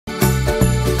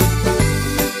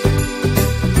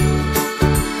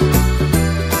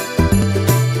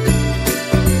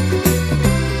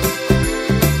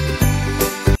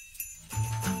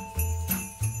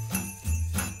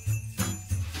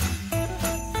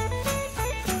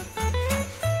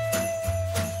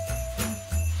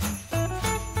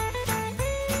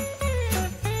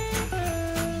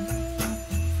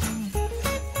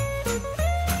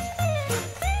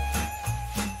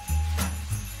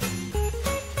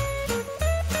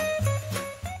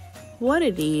what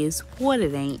it is, what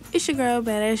it ain't. It's your girl,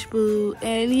 Badass Boo,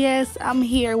 and yes, I'm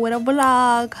here with a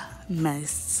vlog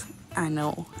mess. I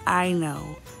know.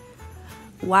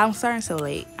 Why I'm starting so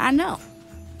late? I know.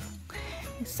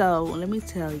 So let me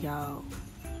tell y'all,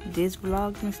 this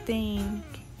Vlogmas thing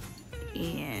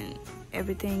and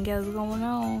everything else going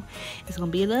on, it's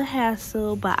gonna be a little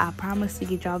hassle, but I promise to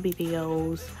get y'all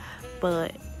videos.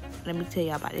 But let me tell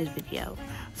y'all about this video.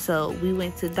 So we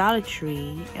went to Dollar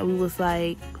Tree and we was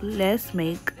like, let's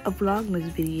make a Vlogmas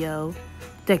video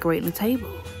decorating the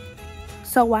table.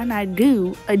 So why not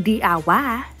do a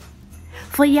DIY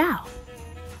for y'all?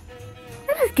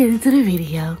 Let's get into the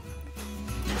video.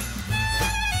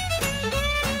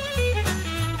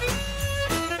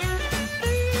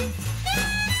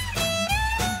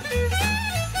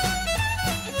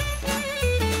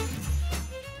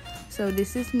 So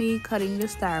this is me cutting the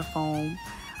styrofoam.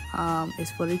 It's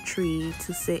for the tree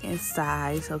to sit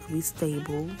inside so it can be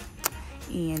stable.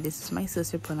 And this is my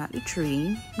sister putting out the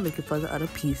tree, looking for the other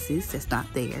pieces that's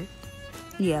not there.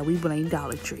 Yeah, we blame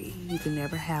Dollar Tree. You can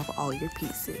never have all your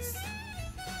pieces.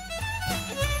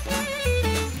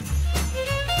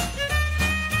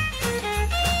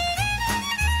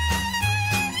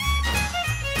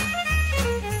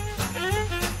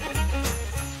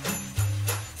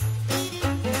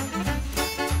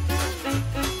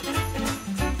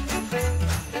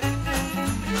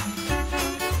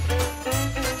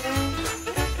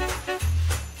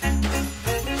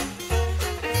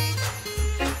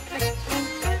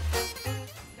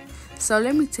 So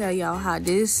let me tell y'all how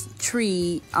this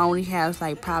tree only has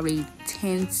like probably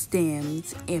 10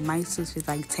 stems, and my sister's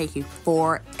like taking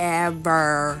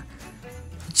forever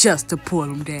just to pull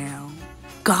them down.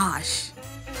 Gosh.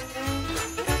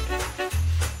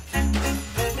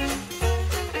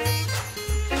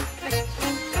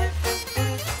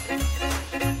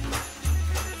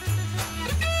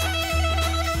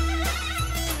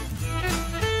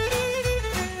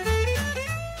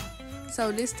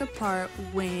 So this the part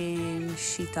when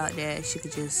she thought that she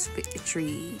could just fit the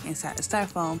tree inside the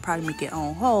styrofoam, probably make it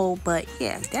on whole. But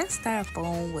yeah, that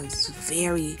styrofoam was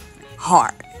very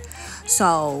hard.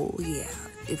 So yeah,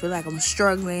 if you feel like I'm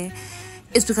struggling,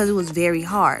 it's because it was very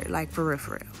hard, like for real,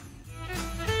 for real.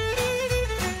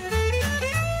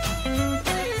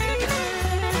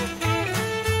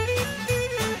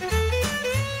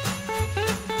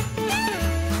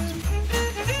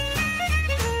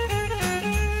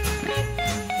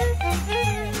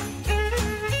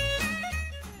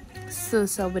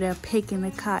 Sis over there picking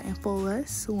the cotton for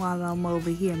us while I'm over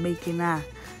here making our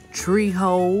tree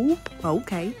hole.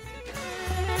 Okay.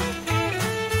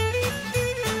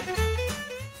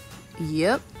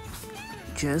 Yep.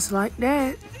 Just like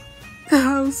that.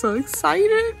 I'm so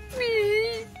excited.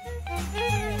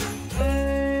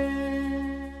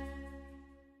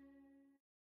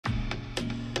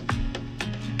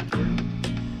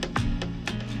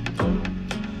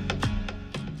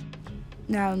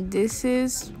 Now this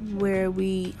is where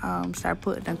we start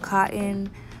putting the cotton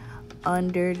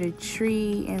under the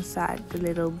tree inside the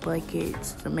little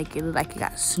buckets to make it look like it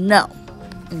got snow.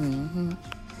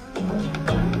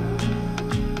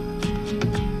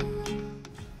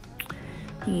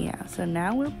 Yeah, so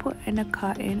now we're putting the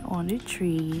cotton on the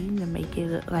tree to make it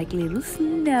look like little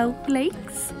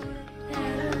snowflakes.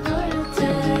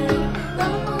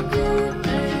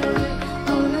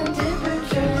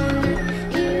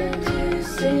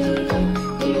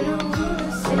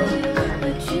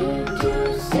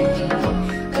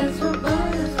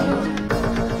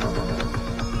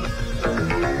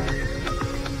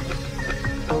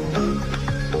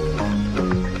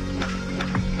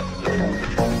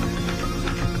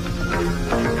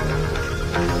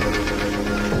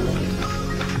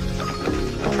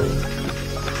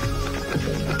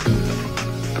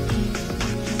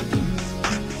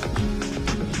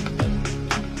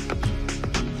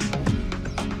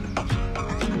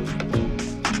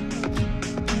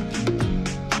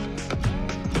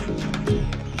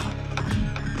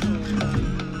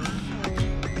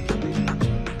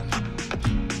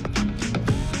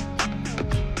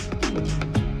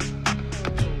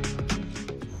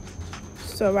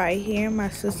 So right here, my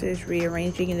sister is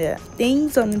rearranging the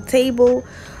things on the table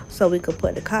so we could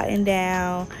put the cotton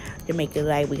down to make it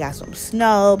like we got some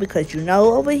snow, because you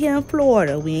know over here in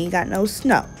Florida we ain't got no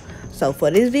snow. So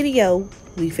for this video,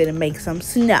 we finna make some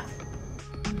snow.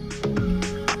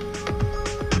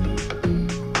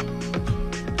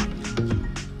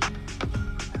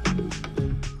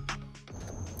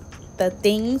 The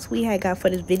things we had got for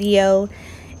this video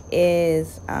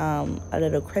is a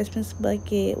little Christmas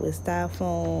bucket with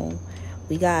styrofoam.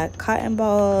 We got cotton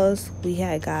balls. We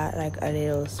had got like a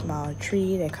little small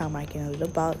tree that come like in a little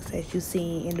box as you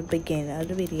seen in the beginning of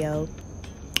the video.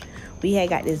 We had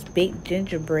got this big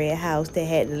gingerbread house that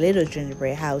had the little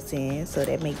gingerbread house in, so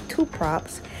that make 2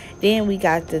 props. Then we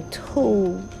got the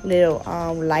 2 little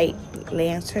light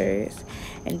lanterns,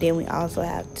 and then we also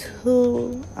have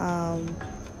 2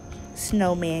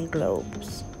 snowman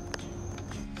globes.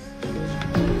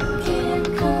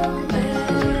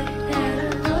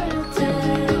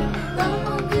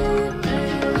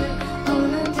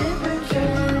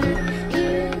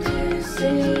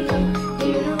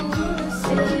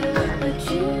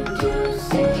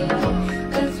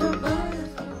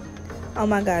 Oh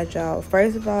my god, y'all,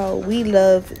 first of all, we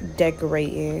love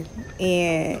decorating,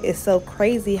 and it's so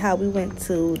crazy how we went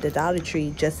to the Dollar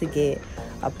Tree just to get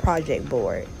a project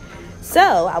board. So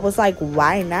I was like,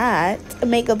 why not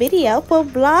make a video for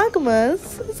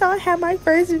Vlogmas? So I have my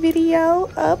first video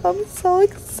up. I'm so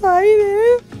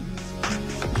excited.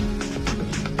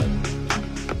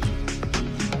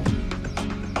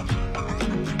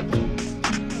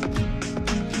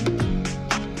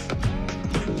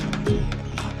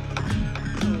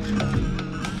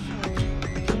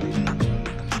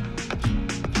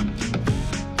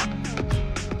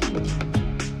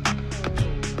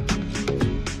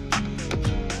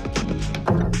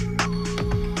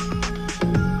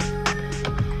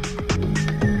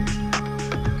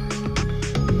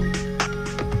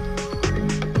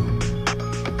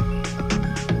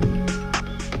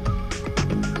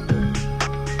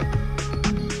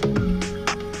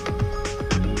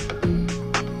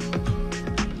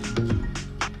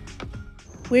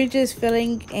 We're just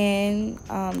filling in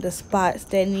the spots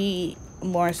that need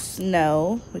more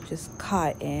snow, which is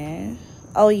cotton.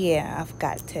 Oh yeah, I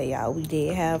forgot to tell y'all, we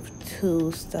did have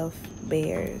 2 stuffed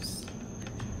bears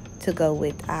to go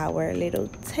with our little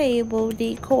table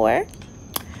decor.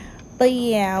 But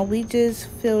yeah, we just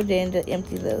filled in the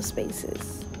empty little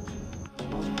spaces.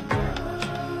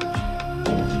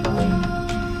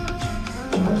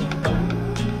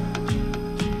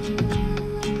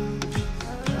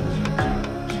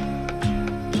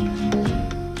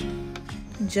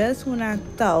 Just when I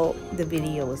thought the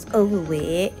video was over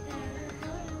with,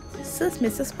 sis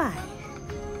missed a spot.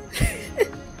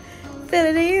 Fill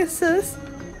it in, sis.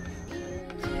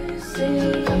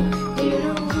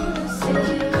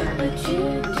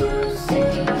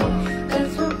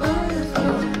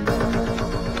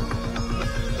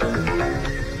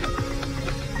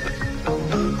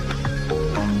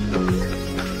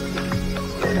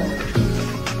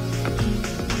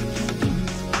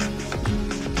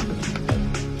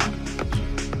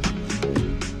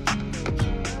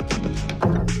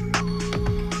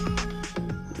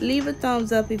 Leave a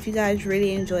thumbs up if you guys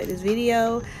really enjoyed this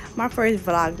video. My first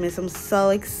Vlogmas, I'm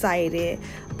so excited.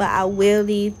 But I will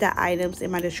leave the items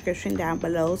in my description down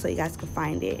below so you guys can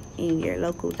find it in your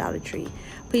local Dollar Tree.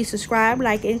 Please subscribe,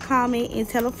 like, and comment, and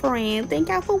tell a friend. Thank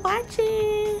y'all for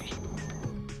watching.